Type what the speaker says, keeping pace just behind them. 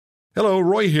Hello,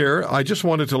 Roy here. I just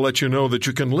wanted to let you know that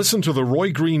you can listen to The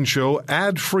Roy Green Show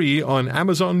ad-free on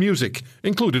Amazon Music,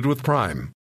 included with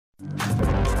Prime.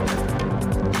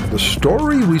 The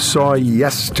story we saw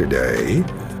yesterday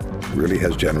really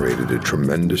has generated a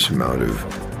tremendous amount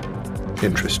of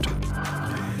interest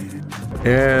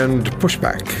and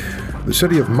pushback. The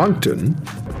city of Moncton,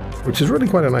 which is really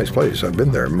quite a nice place. I've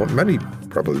been there. Many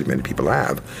people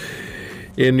have.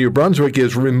 In New Brunswick,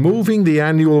 is removing the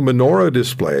annual Menorah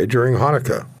display during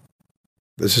Hanukkah.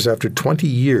 This is after 20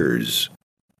 years.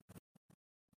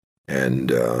 And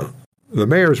the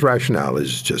mayor's rationale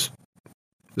is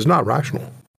not rational.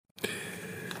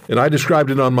 And I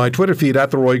described it on my Twitter feed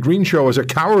at The Roy Green Show as a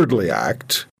cowardly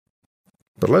act.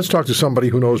 But let's talk to somebody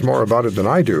who knows more about it than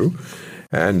I do,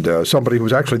 and somebody who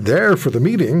was actually there for the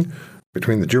meeting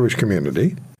between the Jewish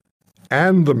community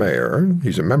and the mayor.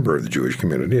 He's a member of the Jewish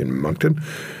community in Moncton.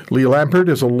 Lee Lampert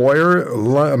is a lawyer,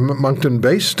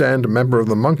 Moncton-based, and a member of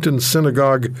the Moncton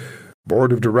Synagogue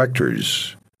Board of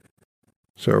Directors.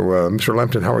 So, Mr.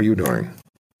 Lampton, how are you doing?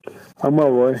 I'm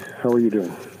well, Roy. How are you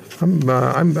doing?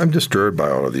 I'm disturbed by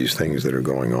all of these things that are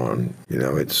going on. You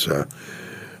know, it's the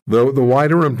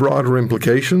wider and broader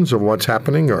implications of what's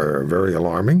happening are very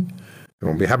alarming. And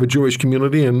when we have a Jewish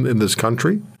community in this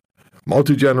country,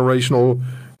 multi-generational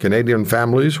Canadian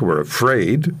families who are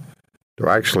afraid to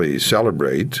actually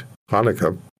celebrate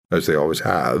Hanukkah as they always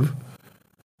have,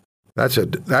 that's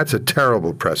a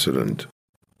terrible precedent.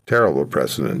 Terrible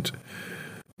precedent.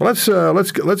 Let's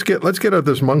get at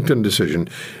this Moncton decision.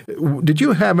 Did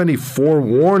you have any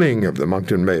forewarning of the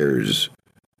Moncton mayor's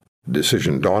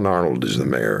decision? Don Arnold is the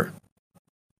mayor.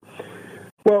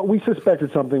 Well, we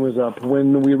suspected something was up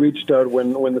when we reached out,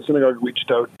 when the synagogue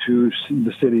reached out to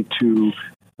the city to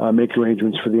make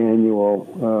arrangements for the annual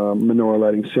menorah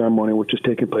lighting ceremony, which has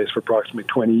taken place for approximately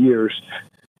 20 years.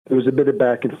 There was a bit of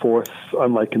back and forth,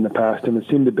 unlike in the past, and it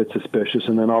seemed a bit suspicious.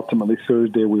 And then ultimately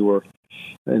Thursday we were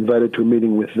invited to a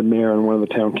meeting with the mayor and one of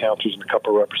the town councillors and a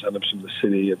couple of representatives from the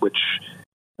city, at which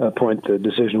point the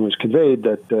decision was conveyed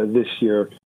that this year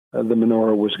the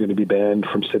menorah was going to be banned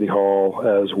from City Hall,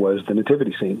 as was the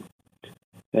nativity scene.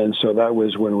 And so that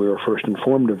was when we were first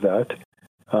informed of that.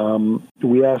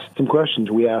 We asked some questions.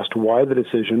 We asked why the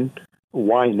decision,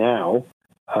 why now,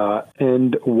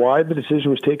 and why the decision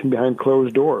was taken behind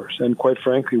closed doors. And quite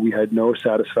frankly, we had no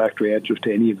satisfactory answers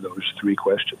to any of those three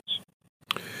questions.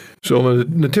 So the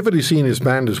nativity scene is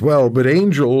banned as well, but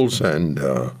angels and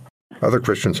other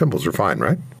Christian symbols are fine,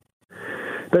 right?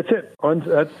 That's it.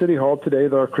 At City Hall today,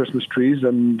 there are Christmas trees,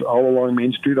 and all along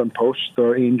Main Street on posts, there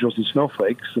are angels and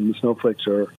snowflakes, and the snowflakes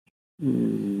are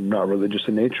not religious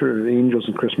in nature. Angels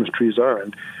and Christmas trees are,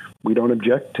 and we don't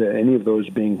object to any of those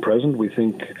being present. We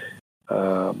think,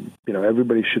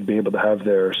 everybody should be able to have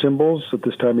their symbols at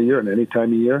this time of year and any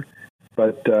time of year.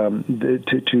 But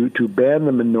to ban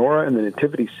the menorah and the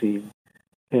nativity scene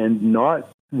and not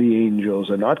the angels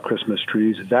and not Christmas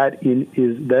trees, that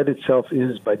itself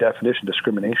is by definition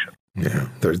discrimination. Yeah,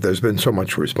 there's been so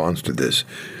much response to this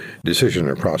decision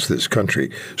across this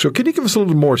country. So can you give us a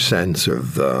little more sense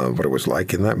of what it was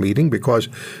like in that meeting? Because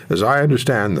as I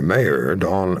understand, the mayor,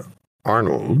 Don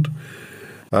Arnold,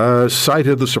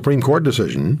 cited the Supreme Court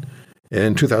decision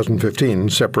in 2015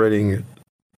 separating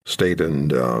state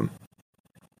and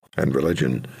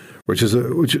religion, which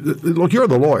look, you're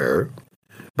the lawyer,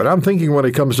 but I'm thinking when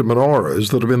it comes to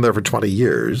menorahs that have been there for 20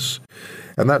 years,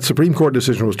 and that Supreme Court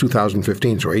decision was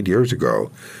 2015, so 8 years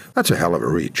ago, that's a hell of a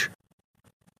reach.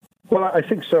 Well, I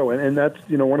think so, and that's,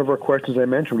 one of our questions I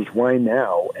mentioned was why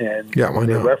now? And why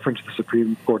they now? referenced the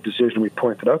Supreme Court decision. We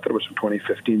pointed out that it was from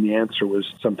 2015. The answer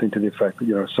was something to the effect,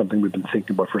 something we've been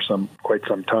thinking about for quite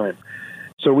some time.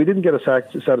 So we didn't get a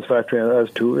satisfactory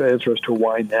answer as to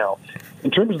why now.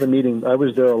 In terms of the meeting, I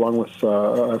was there along with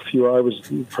a few. I was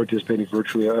participating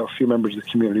virtually. A few members of the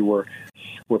community were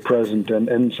present,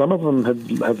 and some of them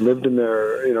have lived in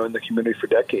in the community for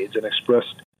decades and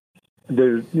expressed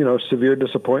their severe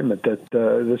disappointment that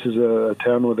this is a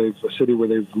city where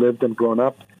they've lived and grown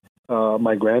up.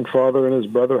 My grandfather and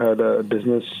his brother had a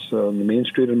business on the Main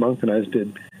Street in Moncton, as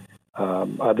did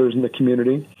others in the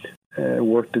community.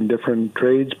 Worked in different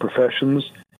trades, professions,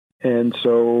 and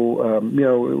so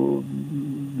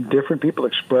different people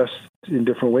expressed in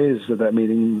different ways at that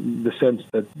meeting the sense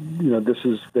that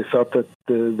they felt that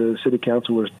the city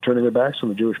council was turning their backs on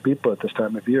the Jewish people at this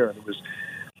time of year, and it was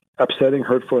upsetting,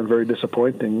 hurtful, and very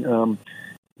disappointing.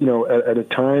 At a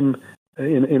time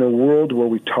in a world where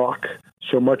we talk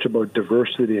so much about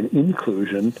diversity and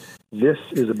inclusion, this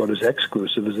is about as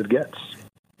exclusive as it gets.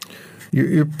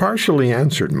 You partially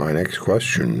answered my next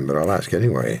question, but I'll ask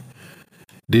anyway.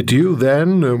 Did you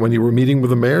then, when you were meeting with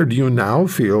the mayor, do you now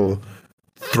feel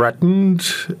threatened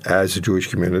as a Jewish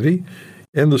community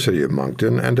in the city of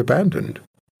Moncton and abandoned?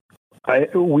 I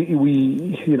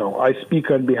speak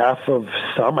on behalf of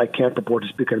some. I can't purport to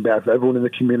speak on behalf of everyone in the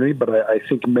community, but I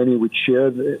think many would share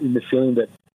in the feeling that,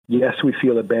 yes, we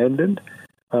feel abandoned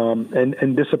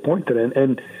and disappointed.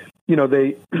 And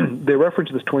they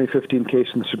referenced this 2015 case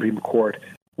in the Supreme Court,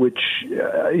 which,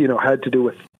 had to do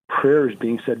with prayers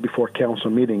being said before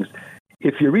council meetings.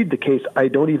 If you read the case, I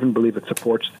don't even believe it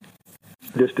supports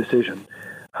this decision.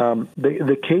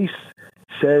 The case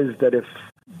says that if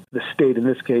the state, in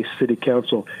this case, city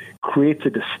council, creates a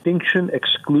distinction,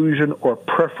 exclusion, or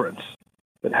preference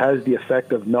that has the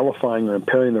effect of nullifying or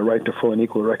impairing the right to full and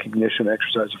equal recognition and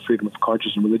exercise of freedom of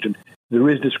conscience and religion, there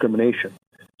is discrimination.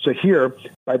 So here,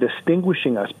 by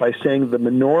distinguishing us, by saying the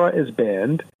menorah is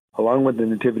banned, along with the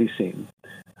nativity scene,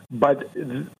 but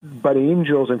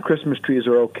angels and Christmas trees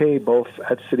are okay both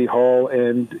at City Hall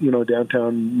and,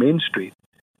 downtown Main Street,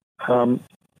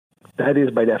 that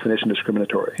is, by definition,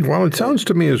 discriminatory. Well, it sounds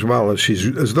to me as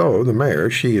though the mayor,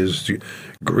 she is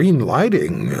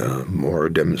green-lighting more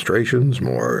demonstrations,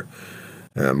 more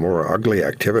ugly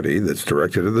activity that's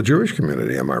directed at the Jewish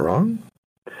community. Am I wrong?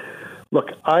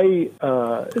 Look,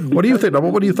 what do you think?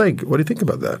 What do you think? What do you think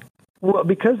about that? Well,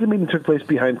 because the meeting took place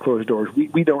behind closed doors,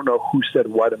 we don't know who said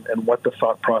what and what the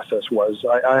thought process was.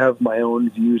 I have my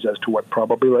own views as to what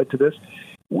probably led to this.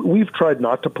 We've tried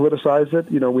not to politicize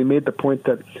it. We made the point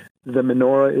that the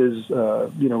menorah is,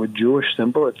 a Jewish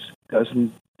symbol.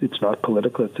 It's not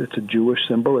political. It's a Jewish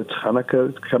symbol. It's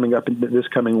Hanukkah. It's coming up this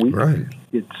coming week. Right.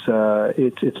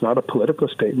 It's not a political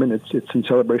statement. It's in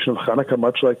celebration of Hanukkah,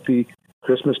 much like the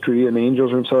Christmas tree and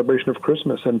angels are in celebration of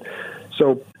Christmas. And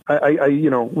so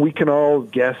we can all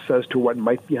guess as to what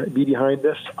might be behind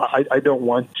this. I don't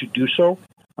want to do so.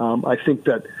 I think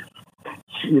that,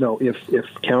 if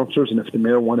councillors and if the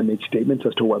mayor want to make statements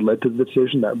as to what led to the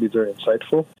decision, that would be very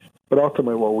insightful. But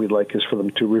ultimately, what we'd like is for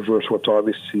them to reverse what's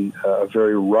obviously a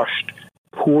very rushed,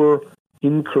 poor,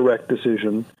 incorrect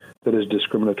decision that is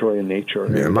discriminatory in nature.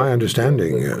 Yeah, my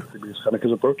understanding, Hanukkah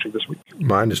is approaching this week.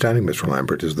 My understanding, Mr.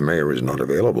 Lambert, is the mayor is not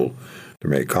available to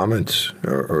make comments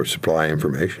or supply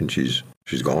information. She's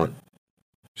gone.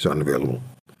 She's unavailable,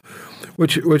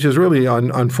 which is really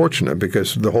unfortunate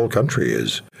because the whole country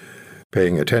is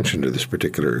paying attention to this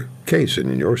particular case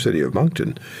in your city of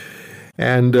Moncton.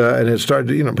 And it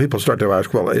started, people start to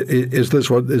ask, well, is this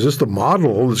the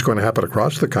model that's going to happen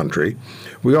across the country?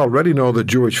 We already know that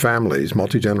Jewish families,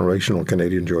 multi-generational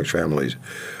Canadian Jewish families,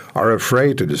 are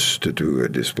afraid to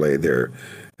display their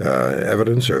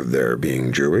evidence of their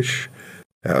being Jewish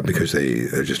because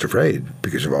they're just afraid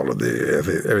because of all of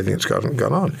everything that's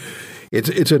gone on.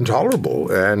 It's intolerable,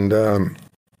 and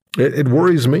it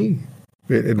worries me.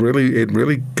 It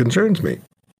really concerns me.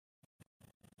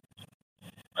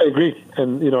 I agree,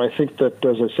 and I think that,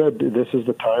 as I said, this is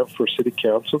the time for City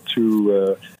Council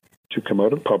to come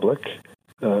out in public,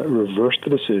 reverse the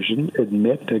decision,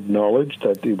 acknowledge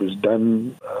that it was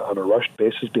done on a rushed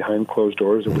basis behind closed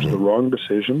doors. It was the wrong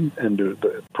decision, and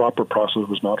the proper process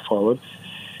was not followed.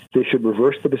 They should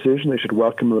reverse the decision. They should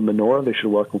welcome the menorah. They should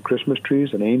welcome Christmas trees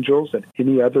and angels and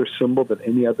any other symbol that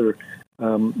any other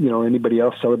anybody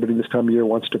else celebrating this time of year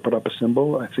wants to put up a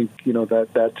symbol. I think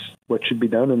that's what should be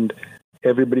done, and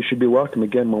everybody should be welcome.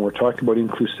 Again, when we're talking about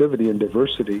inclusivity and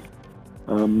diversity,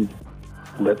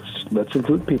 let's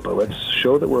include people. Let's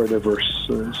show that we're a diverse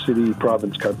city,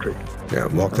 province, country. Yeah,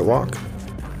 walk the walk.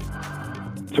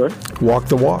 Sorry? Walk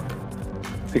the walk.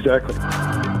 Exactly.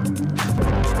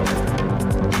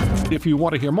 If you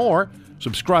want to hear more,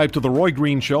 subscribe to The Roy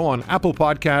Green Show on Apple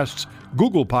Podcasts,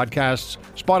 Google Podcasts,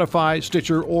 Spotify,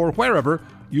 Stitcher, or wherever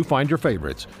you find your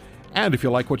favorites. And if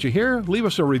you like what you hear, leave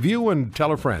us a review and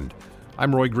tell a friend.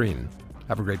 I'm Roy Green.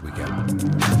 Have a great weekend.